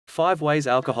5 ways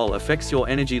alcohol affects your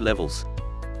energy levels.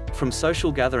 From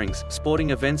social gatherings,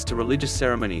 sporting events to religious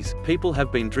ceremonies, people have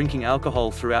been drinking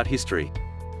alcohol throughout history.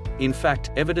 In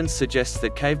fact, evidence suggests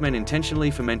that cavemen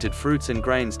intentionally fermented fruits and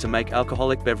grains to make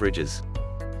alcoholic beverages.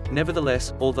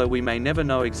 Nevertheless, although we may never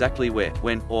know exactly where,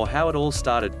 when, or how it all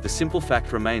started, the simple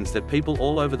fact remains that people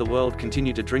all over the world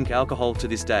continue to drink alcohol to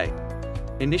this day.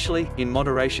 Initially, in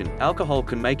moderation, alcohol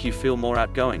can make you feel more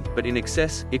outgoing, but in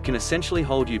excess, it can essentially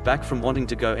hold you back from wanting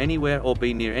to go anywhere or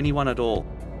be near anyone at all.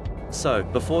 So,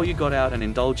 before you got out and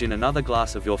indulge in another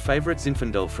glass of your favorite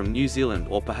Zinfandel from New Zealand,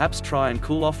 or perhaps try and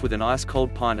cool off with an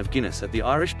ice-cold pint of Guinness at the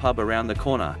Irish pub around the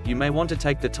corner, you may want to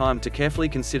take the time to carefully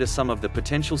consider some of the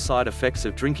potential side effects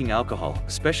of drinking alcohol,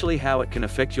 especially how it can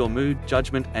affect your mood,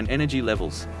 judgment, and energy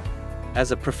levels.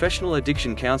 As a professional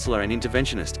addiction counselor and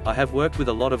interventionist, I have worked with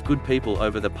a lot of good people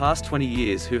over the past 20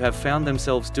 years who have found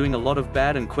themselves doing a lot of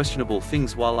bad and questionable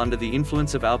things while under the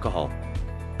influence of alcohol.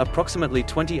 Approximately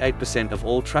 28% of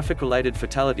all traffic-related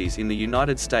fatalities in the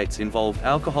United States involve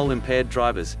alcohol-impaired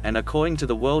drivers, and according to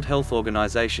the World Health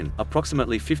Organization,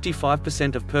 approximately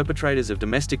 55% of perpetrators of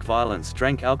domestic violence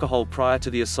drank alcohol prior to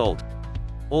the assault.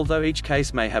 Although each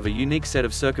case may have a unique set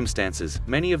of circumstances,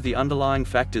 many of the underlying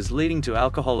factors leading to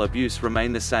alcohol abuse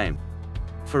remain the same.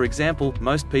 For example,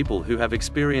 most people who have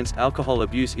experienced alcohol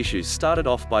abuse issues started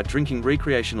off by drinking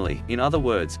recreationally, in other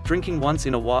words, drinking once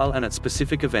in a while and at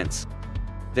specific events.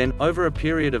 Then, over a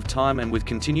period of time and with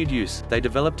continued use, they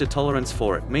developed a tolerance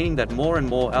for it, meaning that more and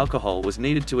more alcohol was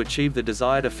needed to achieve the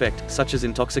desired effect, such as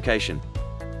intoxication.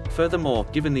 Furthermore,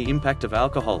 given the impact of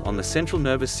alcohol on the central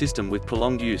nervous system with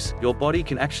prolonged use, your body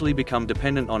can actually become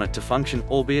dependent on it to function,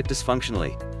 albeit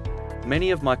dysfunctionally.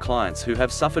 Many of my clients who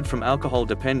have suffered from alcohol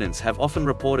dependence have often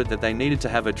reported that they needed to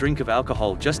have a drink of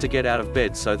alcohol just to get out of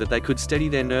bed so that they could steady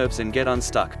their nerves and get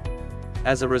unstuck.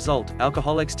 As a result,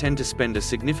 alcoholics tend to spend a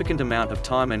significant amount of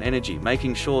time and energy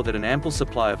making sure that an ample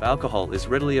supply of alcohol is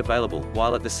readily available,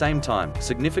 while at the same time,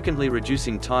 significantly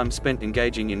reducing time spent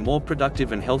engaging in more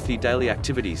productive and healthy daily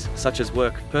activities, such as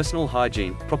work, personal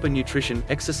hygiene, proper nutrition,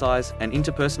 exercise, and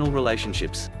interpersonal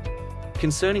relationships.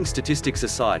 Concerning statistics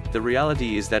aside, the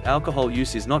reality is that alcohol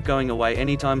use is not going away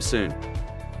anytime soon.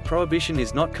 Prohibition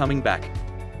is not coming back.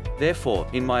 Therefore,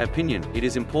 in my opinion, it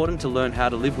is important to learn how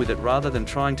to live with it rather than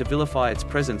trying to vilify its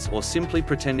presence or simply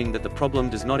pretending that the problem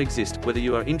does not exist, whether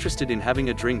you are interested in having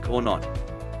a drink or not.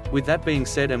 With that being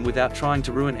said, and without trying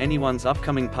to ruin anyone's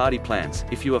upcoming party plans,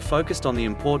 if you are focused on the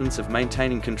importance of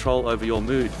maintaining control over your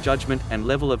mood, judgment, and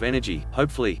level of energy,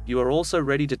 hopefully, you are also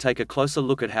ready to take a closer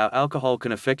look at how alcohol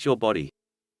can affect your body.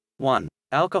 1.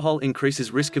 Alcohol increases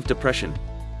risk of depression.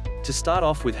 To start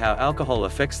off with how alcohol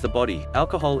affects the body,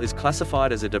 alcohol is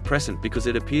classified as a depressant because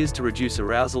it appears to reduce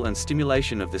arousal and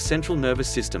stimulation of the central nervous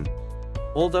system.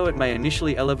 Although it may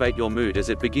initially elevate your mood as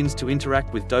it begins to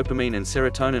interact with dopamine and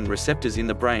serotonin receptors in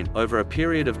the brain, over a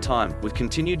period of time, with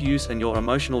continued use and your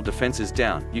emotional defenses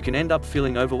down, you can end up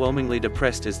feeling overwhelmingly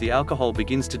depressed as the alcohol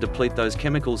begins to deplete those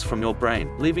chemicals from your brain,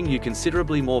 leaving you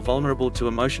considerably more vulnerable to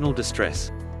emotional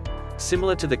distress.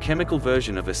 Similar to the chemical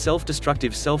version of a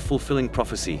self-destructive self-fulfilling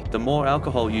prophecy, the more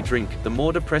alcohol you drink, the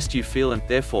more depressed you feel and,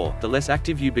 therefore, the less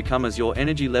active you become as your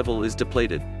energy level is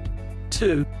depleted.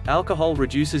 2. Alcohol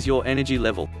reduces your energy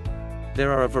level.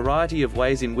 There are a variety of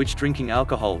ways in which drinking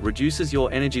alcohol reduces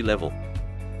your energy level.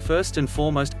 First and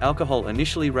foremost, alcohol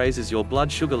initially raises your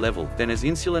blood sugar level, then as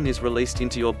insulin is released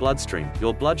into your bloodstream,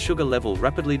 your blood sugar level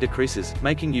rapidly decreases,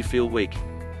 making you feel weak.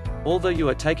 Although you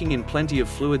are taking in plenty of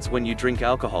fluids when you drink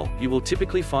alcohol, you will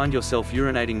typically find yourself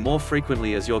urinating more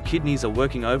frequently as your kidneys are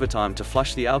working overtime to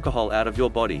flush the alcohol out of your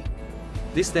body.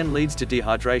 This then leads to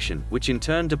dehydration, which in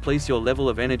turn depletes your level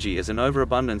of energy as an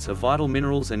overabundance of vital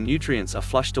minerals and nutrients are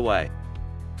flushed away.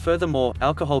 Furthermore,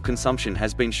 alcohol consumption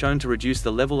has been shown to reduce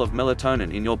the level of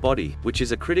melatonin in your body, which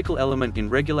is a critical element in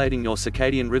regulating your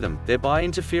circadian rhythm, thereby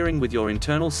interfering with your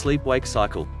internal sleep-wake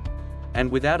cycle. And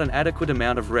without an adequate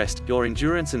amount of rest, your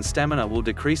endurance and stamina will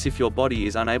decrease if your body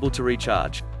is unable to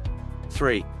recharge.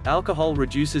 3. Alcohol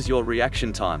reduces your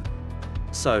reaction time.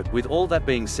 So, with all that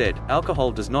being said,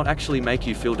 alcohol does not actually make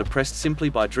you feel depressed simply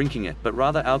by drinking it, but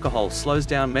rather alcohol slows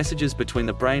down messages between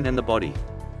the brain and the body.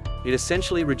 It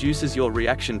essentially reduces your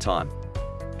reaction time.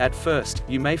 At first,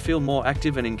 you may feel more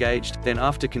active and engaged, then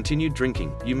after continued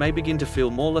drinking, you may begin to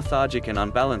feel more lethargic and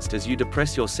unbalanced as you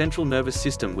depress your central nervous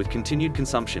system with continued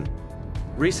consumption.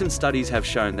 Recent studies have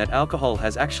shown that alcohol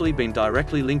has actually been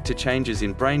directly linked to changes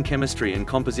in brain chemistry and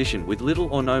composition with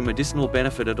little or no medicinal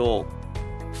benefit at all.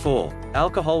 4.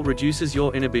 Alcohol reduces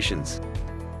your inhibitions.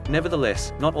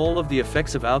 Nevertheless, not all of the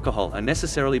effects of alcohol are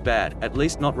necessarily bad, at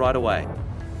least not right away.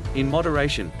 In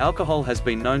moderation, alcohol has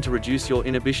been known to reduce your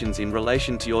inhibitions in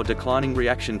relation to your declining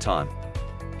reaction time.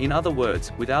 In other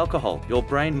words, with alcohol, your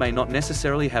brain may not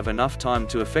necessarily have enough time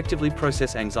to effectively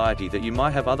process anxiety that you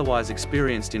might have otherwise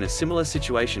experienced in a similar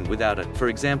situation without it, for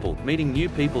example, meeting new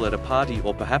people at a party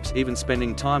or perhaps even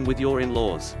spending time with your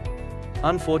in-laws.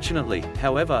 Unfortunately,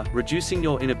 however, reducing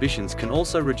your inhibitions can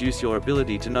also reduce your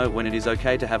ability to know when it is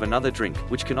okay to have another drink,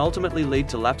 which can ultimately lead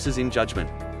to lapses in judgment.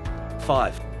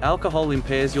 5. Alcohol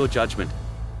impairs your judgment.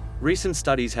 Recent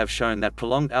studies have shown that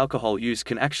prolonged alcohol use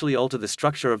can actually alter the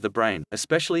structure of the brain,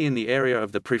 especially in the area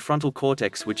of the prefrontal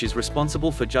cortex, which is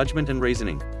responsible for judgment and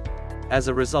reasoning. As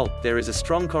a result, there is a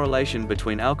strong correlation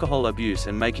between alcohol abuse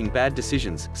and making bad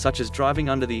decisions, such as driving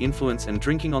under the influence and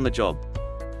drinking on the job.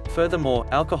 Furthermore,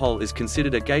 alcohol is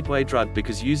considered a gateway drug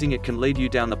because using it can lead you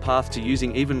down the path to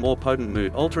using even more potent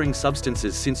mood-altering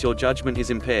substances since your judgment is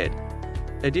impaired.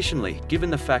 Additionally, given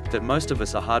the fact that most of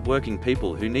us are hardworking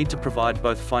people who need to provide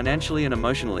both financially and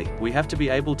emotionally, we have to be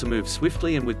able to move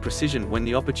swiftly and with precision when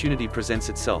the opportunity presents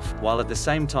itself, while at the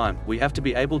same time, we have to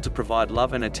be able to provide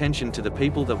love and attention to the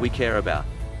people that we care about.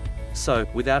 So,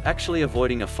 without actually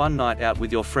avoiding a fun night out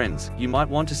with your friends, you might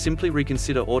want to simply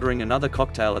reconsider ordering another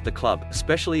cocktail at the club,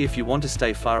 especially if you want to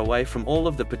stay far away from all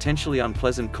of the potentially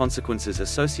unpleasant consequences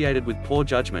associated with poor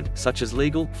judgment, such as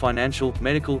legal, financial,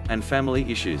 medical, and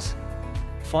family issues.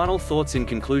 Final thoughts in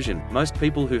conclusion, most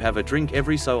people who have a drink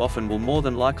every so often will more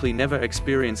than likely never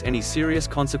experience any serious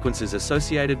consequences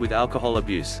associated with alcohol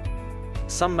abuse.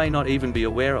 Some may not even be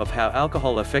aware of how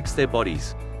alcohol affects their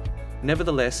bodies.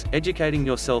 Nevertheless, educating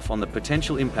yourself on the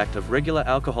potential impact of regular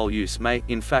alcohol use may,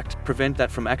 in fact, prevent that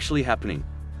from actually happening.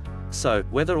 So,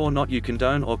 whether or not you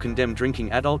condone or condemn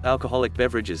drinking adult alcoholic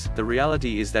beverages, the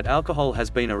reality is that alcohol has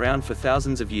been around for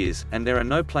thousands of years, and there are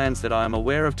no plans that I am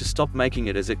aware of to stop making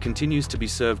it, as it continues to be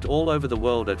served all over the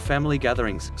world at family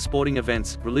gatherings, sporting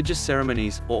events, religious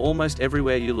ceremonies, or almost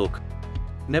everywhere you look.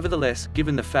 Nevertheless,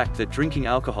 given the fact that drinking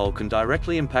alcohol can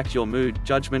directly impact your mood,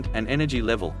 judgment, and energy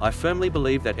level, I firmly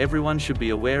believe that everyone should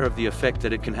be aware of the effect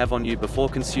that it can have on you before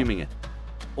consuming it.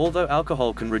 Although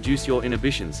alcohol can reduce your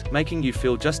inhibitions, making you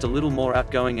feel just a little more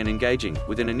outgoing and engaging,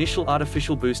 with an initial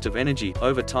artificial boost of energy,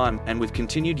 over time, and with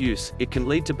continued use, it can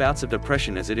lead to bouts of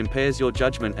depression as it impairs your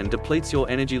judgment and depletes your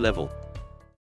energy level.